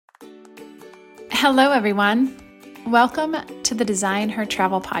Hello, everyone. Welcome to the Design Her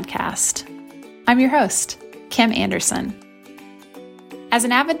Travel podcast. I'm your host, Kim Anderson. As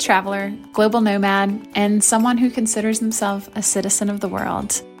an avid traveler, global nomad, and someone who considers himself a citizen of the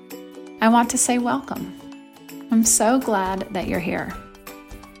world, I want to say welcome. I'm so glad that you're here.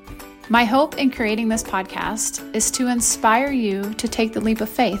 My hope in creating this podcast is to inspire you to take the leap of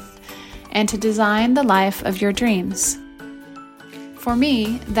faith and to design the life of your dreams. For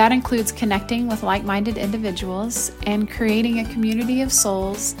me, that includes connecting with like-minded individuals and creating a community of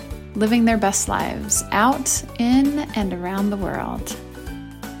souls living their best lives out, in, and around the world.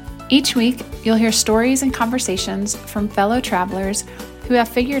 Each week, you'll hear stories and conversations from fellow travelers who have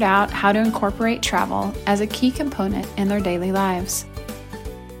figured out how to incorporate travel as a key component in their daily lives.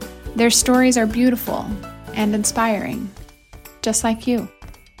 Their stories are beautiful and inspiring, just like you.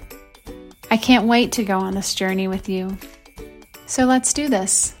 I can't wait to go on this journey with you. So let's do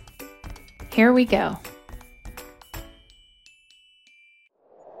this. Here we go.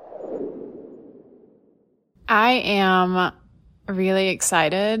 I am really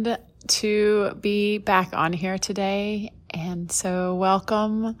excited to be back on here today. And so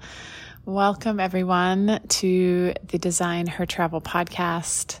welcome everyone to the Design Her Travel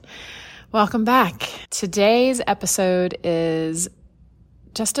podcast. Welcome back. Today's episode is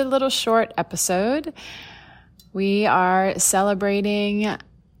just a little short episode. We are celebrating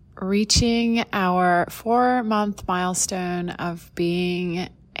reaching our 4-month milestone of being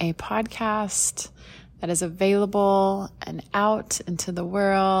a podcast that is available and out into the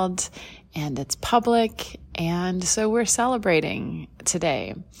world, and it's public. And so we're celebrating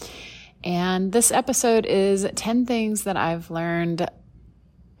today. And this episode is 10 things that I've learned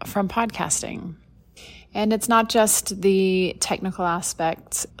from podcasting. And it's not just the technical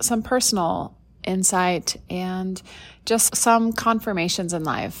aspects, some personal insight, and just some confirmations in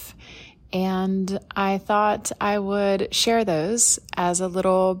life. And I thought I would share those as a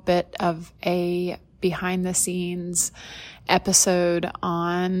little bit of a behind the scenes episode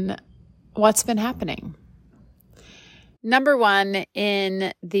on what's been happening. Number one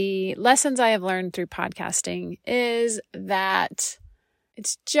in the lessons I have learned through podcasting is that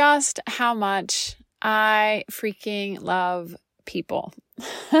it's just how much I freaking love people.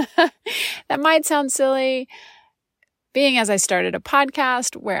 That might sound silly, being as I started a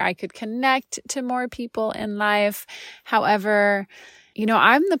podcast where I could connect to more people in life. However,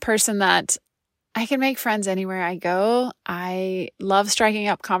 I'm the person that I can make friends anywhere I go. I love striking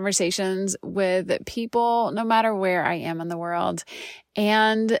up conversations with people no matter where I am in the world.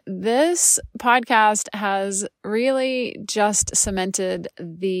 And this podcast has really just cemented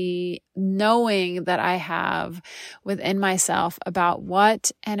the knowing that I have within myself about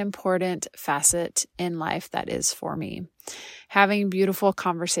what an important facet in life that is for me. Having beautiful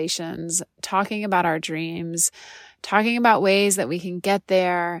conversations, talking about our dreams, talking about ways that we can get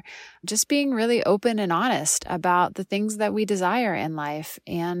there, just being really open and honest about the things that we desire in life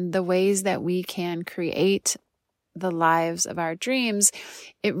and the ways that we can create the lives of our dreams.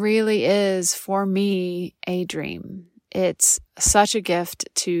 It really is, for me, a dream. It's such a gift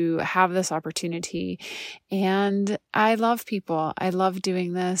to have this opportunity. And I love people. I love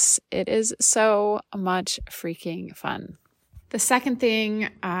doing this. It is so much freaking fun. The second thing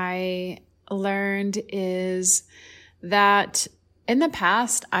I learned is that in the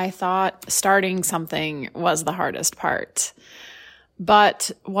past, I thought starting something was the hardest part.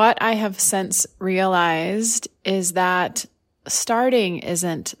 But what I have since realized is that starting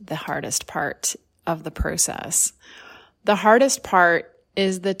isn't the hardest part of the process. The hardest part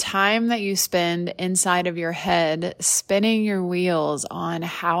is the time that you spend inside of your head spinning your wheels on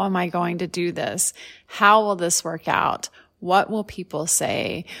how am I going to do this? How will this work out? What will people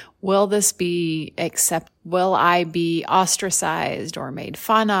say? Will this be accepted? Will I be ostracized or made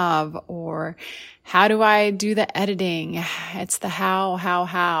fun of? Or how do I do the editing? It's the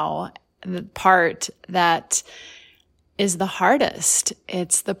how, the part that is the hardest.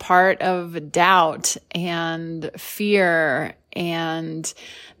 It's the part of doubt and fear and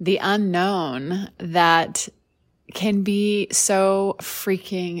the unknown that can be so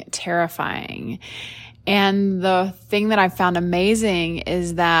freaking terrifying. And the thing that I found amazing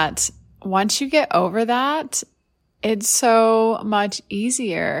is that once you get over that, it's so much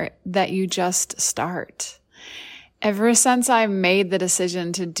easier that you just start. Ever since I made the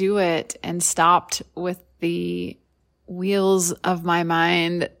decision to do it and stopped with the wheels of my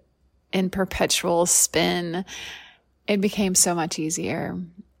mind in perpetual spin, it became so much easier.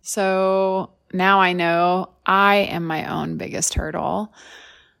 So now I know I am my own biggest hurdle.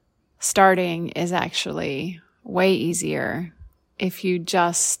 Starting is actually way easier if you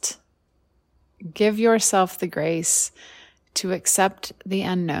just give yourself the grace to accept the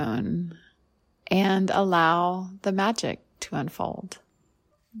unknown and allow the magic to unfold.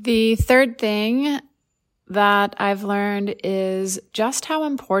 The third thing that I've learned is just how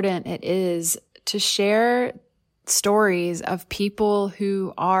important it is to share stories of people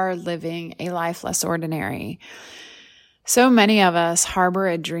who are living a life less ordinary. So many of us harbor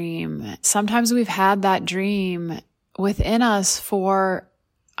a dream. Sometimes we've had that dream within us for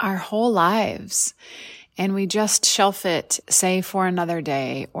our whole lives, and we just shelf it, say, for another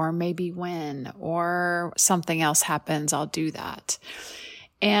day, or maybe when, or something else happens, I'll do that.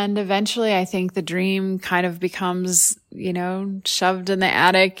 And eventually I think the dream kind of becomes, shoved in the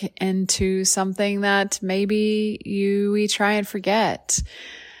attic into something that maybe we try and forget.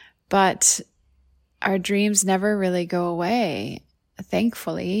 But our dreams never really go away.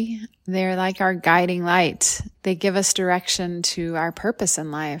 Thankfully, they're like our guiding light. They give us direction to our purpose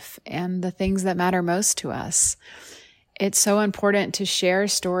in life and the things that matter most to us. It's so important to share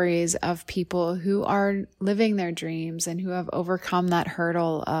stories of people who are living their dreams and who have overcome that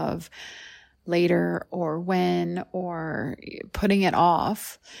hurdle of later or when or putting it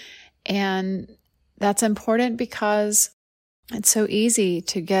off. And that's important because it's so easy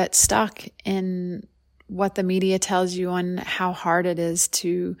to get stuck in what the media tells you on how hard it is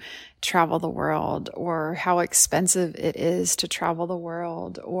to travel the world, or how expensive it is to travel the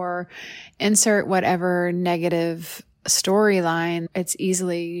world, or insert whatever negative storyline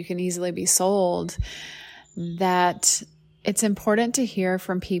you can easily be sold. That it's important to hear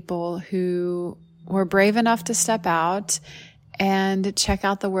from people who were brave enough to step out and check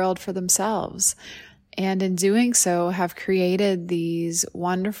out the world for themselves. And in doing so, have created these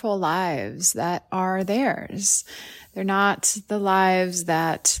wonderful lives that are theirs. They're not the lives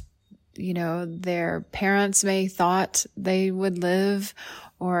that, their parents may thought they would live,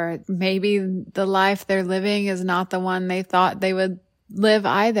 or maybe the life they're living is not the one they thought they would live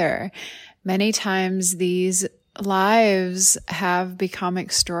either. Many times these lives have become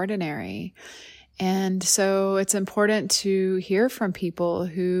extraordinary. And so it's important to hear from people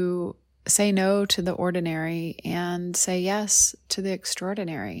who say no to the ordinary and say yes to the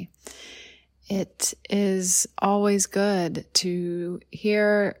extraordinary. It is always good to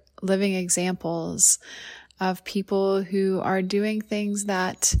hear living examples of people who are doing things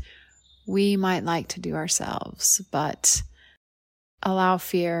that we might like to do ourselves, but allow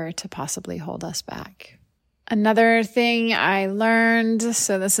fear to possibly hold us back. Another thing I learned,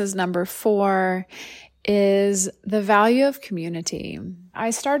 so this is number 4, is the value of community.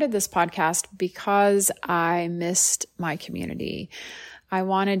 I started this podcast because I missed my community. I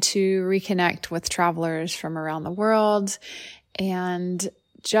wanted to reconnect with travelers from around the world and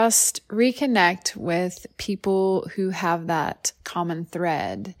just reconnect with people who have that common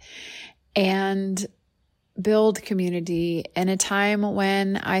thread and build community in a time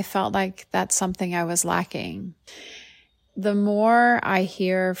when I felt like that's something I was lacking. The more I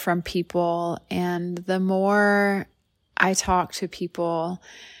hear from people and the more I talk to people,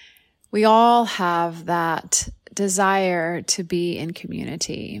 we all have that desire to be in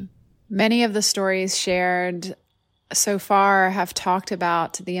community. Many of the stories shared so far have talked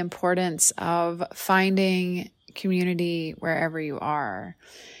about the importance of finding community wherever you are.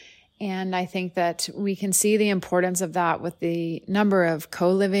 And I think that we can see the importance of that with the number of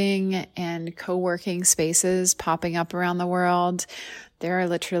co-living and co-working spaces popping up around the world. There are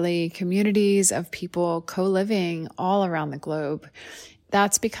literally communities of people co-living all around the globe.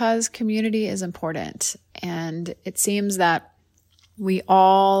 That's because community is important. And it seems that we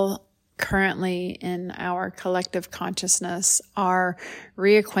all currently in our collective consciousness are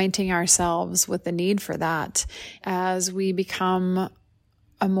reacquainting ourselves with the need for that as we become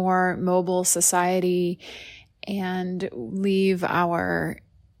a more mobile society and leave our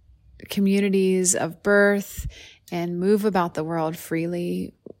communities of birth and move about the world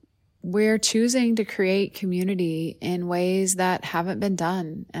freely. We're choosing to create community in ways that haven't been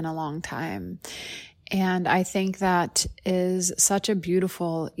done in a long time. And I think that is such a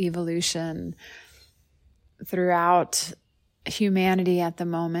beautiful evolution throughout humanity at the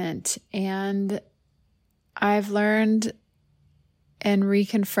moment. And I've learned and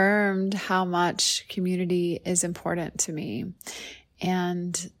reconfirmed how much community is important to me.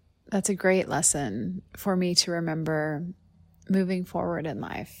 And that's a great lesson for me to remember moving forward in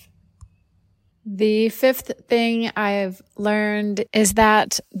life. The 5th thing I've learned is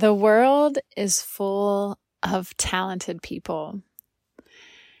that the world is full of talented people.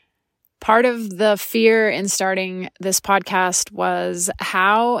 Part of the fear in starting this podcast was,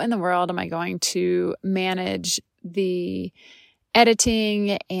 how in the world am I going to manage the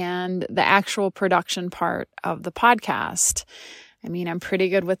editing and the actual production part of the podcast. I mean, I'm pretty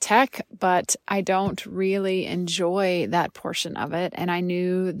good with tech, but I don't really enjoy that portion of it. And I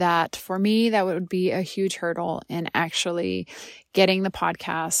knew that for me, that would be a huge hurdle in actually getting the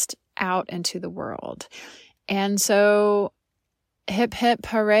podcast out into the world. And so hip, hip,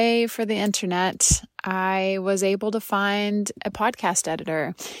 hooray for the internet. I was able to find a podcast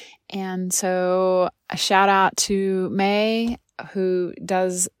editor. And so a shout out to May, who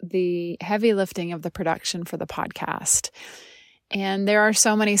does the heavy lifting of the production for the podcast. And there are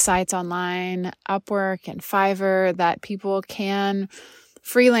so many sites online, Upwork and Fiverr, that people can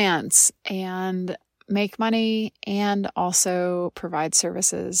freelance and make money and also provide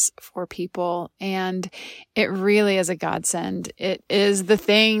services for people. And it really is a godsend. It is the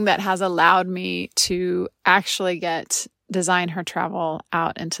thing that has allowed me to actually get Design Her Travel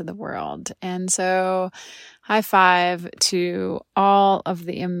out into the world. And so high five to all of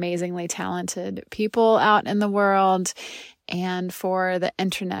the amazingly talented people out in the world and for the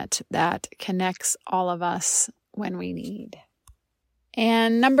internet that connects all of us when we need.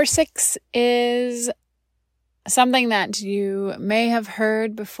 And number 6 is something that you may have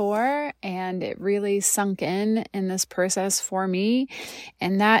heard before, and it really sunk in this process for me,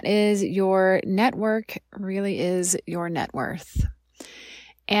 and that is your network really is your net worth.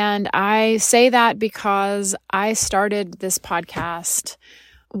 And I say that because I started this podcast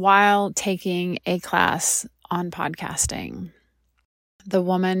while taking a class on podcasting. The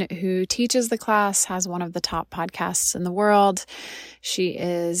woman who teaches the class has one of the top podcasts in the world. She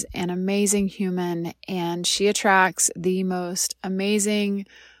is an amazing human, and she attracts the most amazing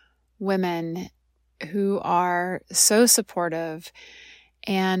women who are so supportive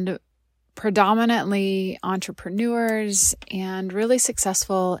and predominantly entrepreneurs and really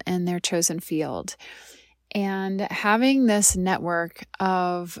successful in their chosen field. And having this network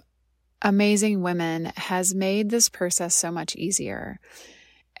of amazing women has made this process so much easier.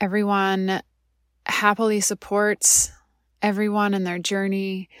 Everyone happily supports everyone in their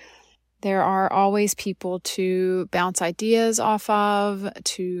journey. There are always people to bounce ideas off of,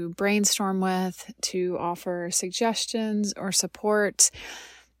 to brainstorm with, to offer suggestions or support,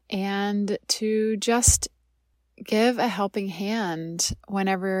 and to just give a helping hand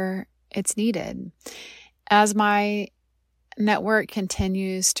whenever it's needed. As my network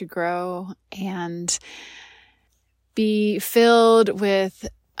continues to grow and be filled with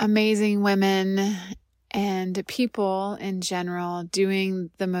amazing women and people in general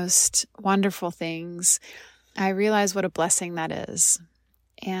doing the most wonderful things, I realize what a blessing that is.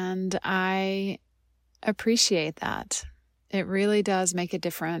 And I appreciate that. It really does make a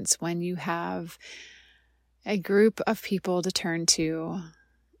difference when you have a group of people to turn to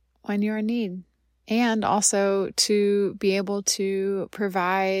when you're in need. And also to be able to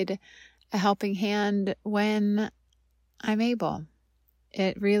provide a helping hand when I'm able.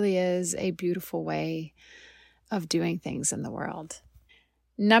 It really is a beautiful way of doing things in the world.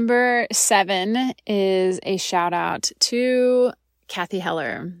 Number 7 is a shout out to Kathy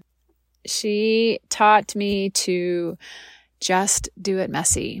Heller. She taught me to just do it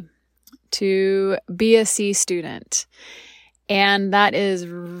messy, to be a C student. And that is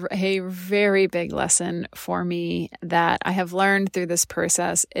a very big lesson for me that I have learned through this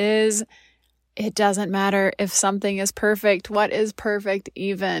process is it doesn't matter if something is perfect. What is perfect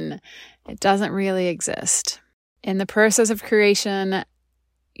even? It doesn't really exist. In the process of creation,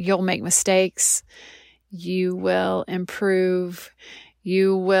 you'll make mistakes. You will improve.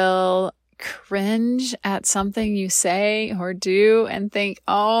 You will cringe at something you say or do and think,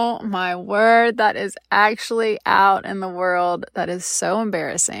 oh my word, that is actually out in the world. That is so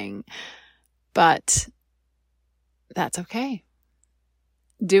embarrassing. But that's okay.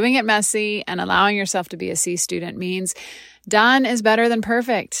 Doing it messy and allowing yourself to be a C student means done is better than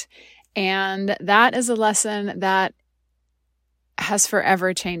perfect. And that is a lesson that has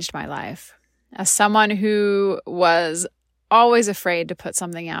forever changed my life. As someone who was always afraid to put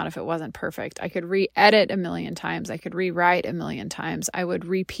something out if it wasn't perfect. I could re-edit a million times. I could rewrite a million times. I would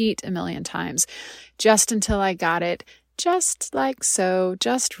repeat a million times just until I got it just like so,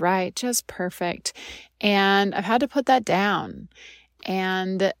 just right, just perfect. And I've had to put that down.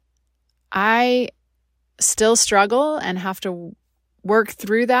 And I still struggle and have to work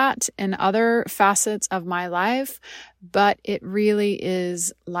through that in other facets of my life, but it really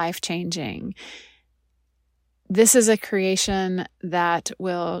is life-changing. This is a creation that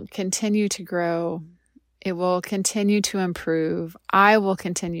will continue to grow. It will continue to improve. I will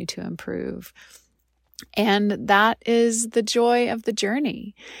continue to improve. And that is the joy of the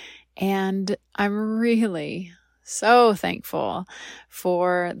journey. And I'm really So thankful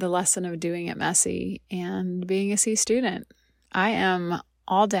for the lesson of doing it messy and being a C student. I am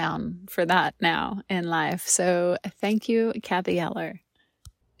all down for that now in life. So thank you, Kathy Heller.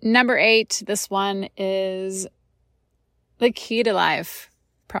 Number 8, this one is the key to life.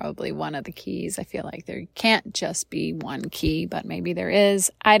 Probably one of the keys. I feel like there can't just be one key, but maybe there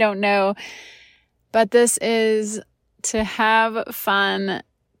is. I don't know. But this is to have fun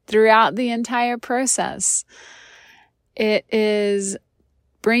throughout the entire process. It is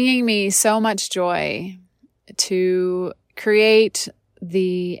bringing me so much joy to create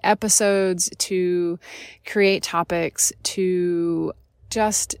the episodes, to create topics, to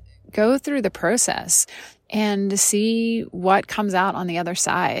just go through the process and see what comes out on the other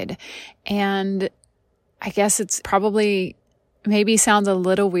side. And I guess it's probably maybe sounds a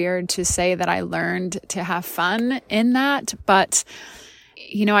little weird to say that I learned to have fun in that, but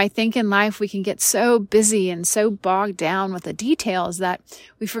I think in life we can get so busy and so bogged down with the details that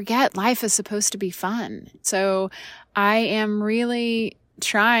we forget life is supposed to be fun. So I am really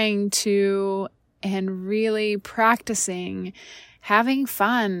trying to and really practicing having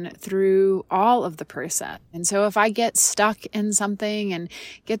fun through all of the process. And so if I get stuck in something and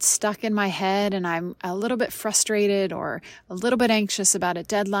get stuck in my head and I'm a little bit frustrated or a little bit anxious about a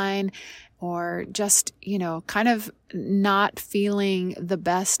deadline, or just, kind of not feeling the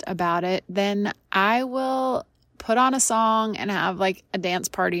best about it, then I will put on a song and have like a dance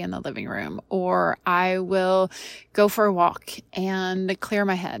party in the living room, or I will go for a walk and clear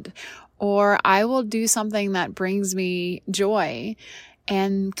my head, or I will do something that brings me joy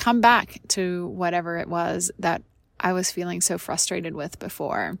and come back to whatever it was that I was feeling so frustrated with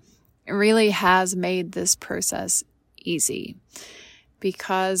before. It really has made this process easy,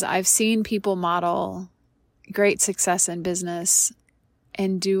 because I've seen people model great success in business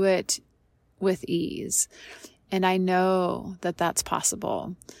and do it with ease. And I know that that's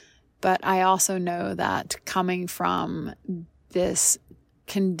possible. But I also know that coming from this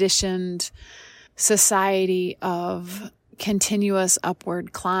conditioned society of continuous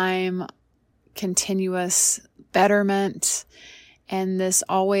upward climb, continuous betterment, and this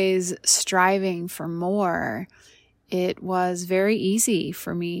always striving for more, it was very easy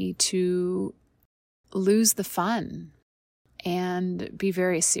for me to lose the fun and be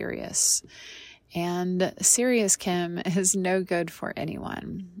very serious. And serious Kim is no good for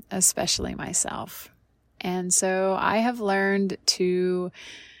anyone, especially myself. And so I have learned to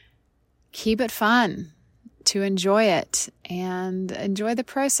keep it fun, to enjoy it and enjoy the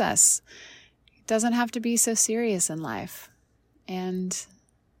process. It doesn't have to be so serious in life. And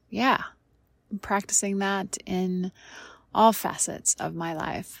yeah, I'm practicing that in all facets of my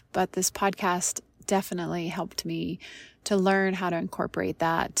life. But this podcast definitely helped me to learn how to incorporate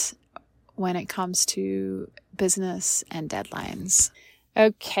that when it comes to business and deadlines.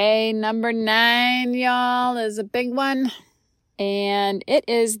 Okay, number 9, y'all, is a big one. And it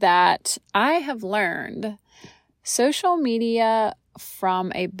is that I have learned social media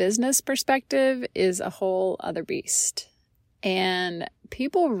from a business perspective is a whole other beast. And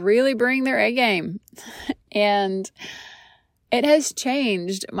people really bring their A game. And it has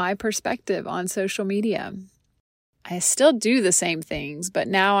changed my perspective on social media. I still do the same things, but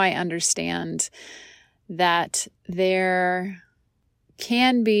now I understand that there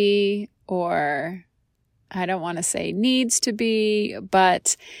can be, or I don't want to say needs to be,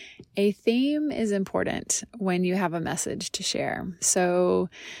 but a theme is important when you have a message to share. So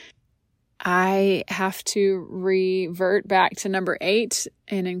I have to revert back to number 8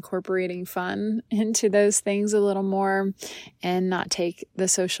 in incorporating fun into those things a little more and not take the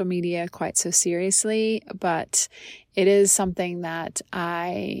social media quite so seriously. But it is something that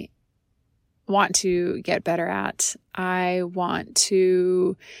I want to get better at. I want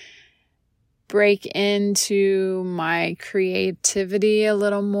to break into my creativity a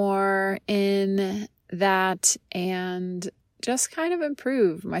little more in that and just kind of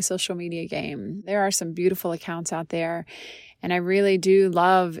improve my social media game. There are some beautiful accounts out there, and I really do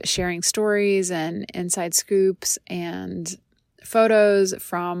love sharing stories and inside scoops and photos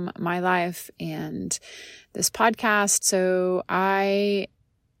from my life and this podcast. So I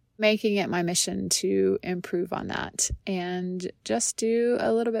making it my mission to improve on that and just do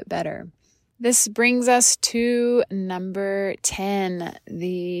a little bit better. This brings us to number 10,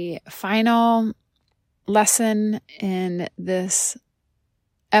 the final lesson in this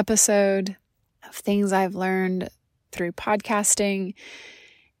episode of things I've learned through podcasting.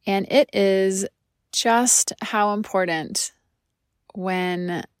 And it is just how important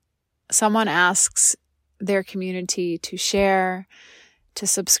when someone asks their community to share, to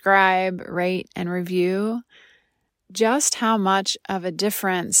subscribe, rate, and review, just how much of a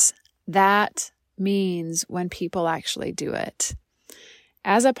difference that means when people actually do it.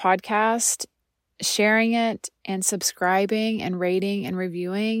 As a podcast, sharing it and subscribing and rating and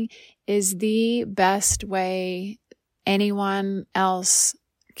reviewing is the best way anyone else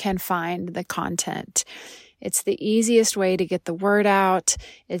can find the content. It's the easiest way to get the word out.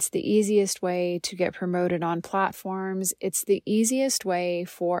 It's the easiest way to get promoted on platforms. It's the easiest way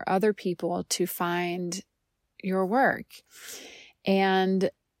for other people to find your work. And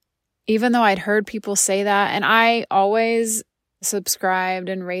even though I'd heard people say that, and I always subscribed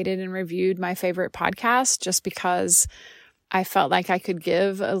and rated and reviewed my favorite podcast just because I felt like I could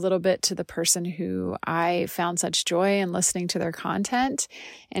give a little bit to the person who I found such joy in listening to their content.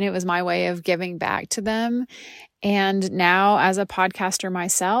 And it was my way of giving back to them. And now as a podcaster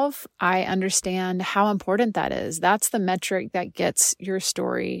myself, I understand how important that is. That's the metric that gets your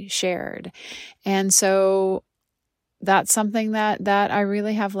story shared. And so that's something that I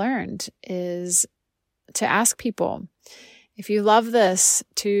really have learned, is to ask people, if you love this,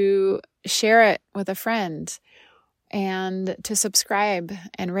 to share it with a friend and to subscribe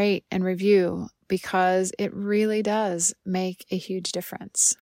and rate and review, because it really does make a huge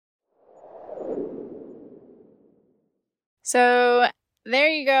difference. So there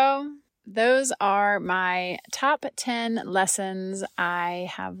you go. Those are my top 10 lessons I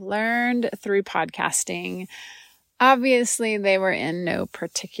have learned through podcasting. Obviously, they were in no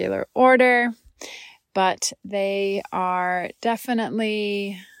particular order, but they are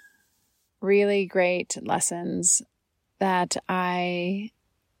definitely really great lessons that I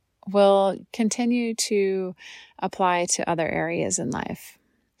will continue to apply to other areas in life.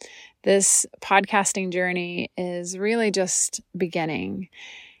 This podcasting journey is really just beginning,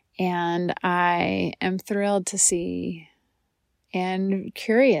 and I am thrilled to see and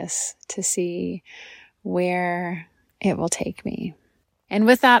curious to see where it will take me. And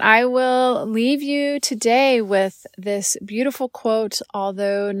with that, I will leave you today with this beautiful quote,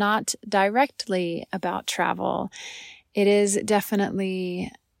 although not directly about travel. It is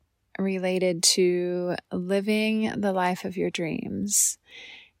definitely related to living the life of your dreams.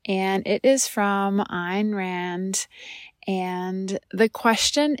 And it is from Ayn Rand. And the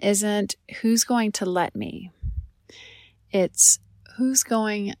question isn't who's going to let me? It's who's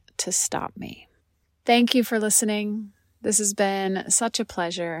going to stop me? Thank you for listening. This has been such a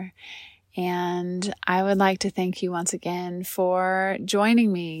pleasure, and I would like to thank you once again for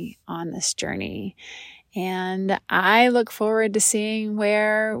joining me on this journey, and I look forward to seeing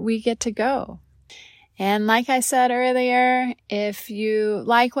where we get to go. And like I said earlier, if you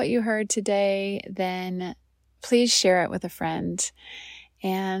like what you heard today, then please share it with a friend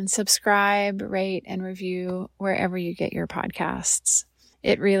and subscribe, rate, and review wherever you get your podcasts.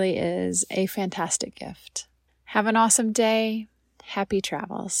 It really is a fantastic gift. Have an awesome day. Happy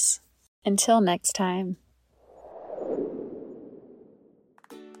travels. Until next time.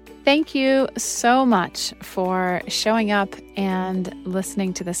 Thank you so much for showing up and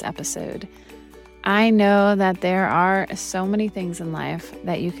listening to this episode. I know that there are so many things in life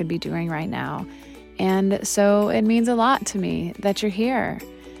that you could be doing right now, and so it means a lot to me that you're here.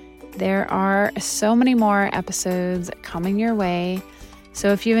 There are so many more episodes coming your way.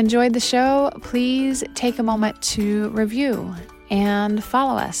 So if you enjoyed the show, please take a moment to review and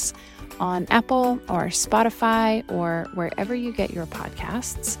follow us on Apple or Spotify or wherever you get your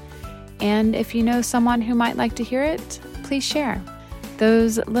podcasts. And if you know someone who might like to hear it, please share.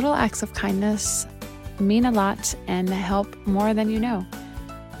 Those little acts of kindness mean a lot and help more than you know.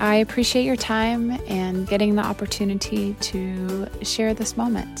 I appreciate your time and getting the opportunity to share this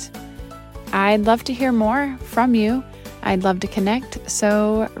moment. I'd love to hear more from you. I'd love to connect,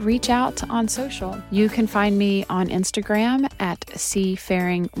 so reach out on social. You can find me on Instagram at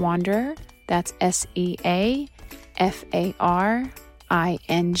Seafaring That's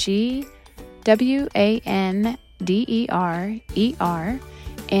SeafaringWanderer.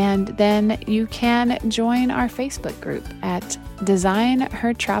 And then you can join our Facebook group at Design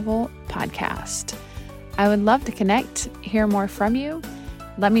Her Travel Podcast. I would love to connect, hear more from you.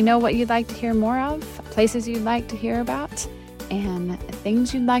 Let me know what you'd like to hear more of, places you'd like to hear about, and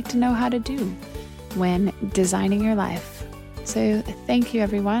things you'd like to know how to do when designing your life. So thank you,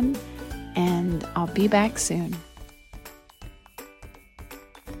 everyone, and I'll be back soon.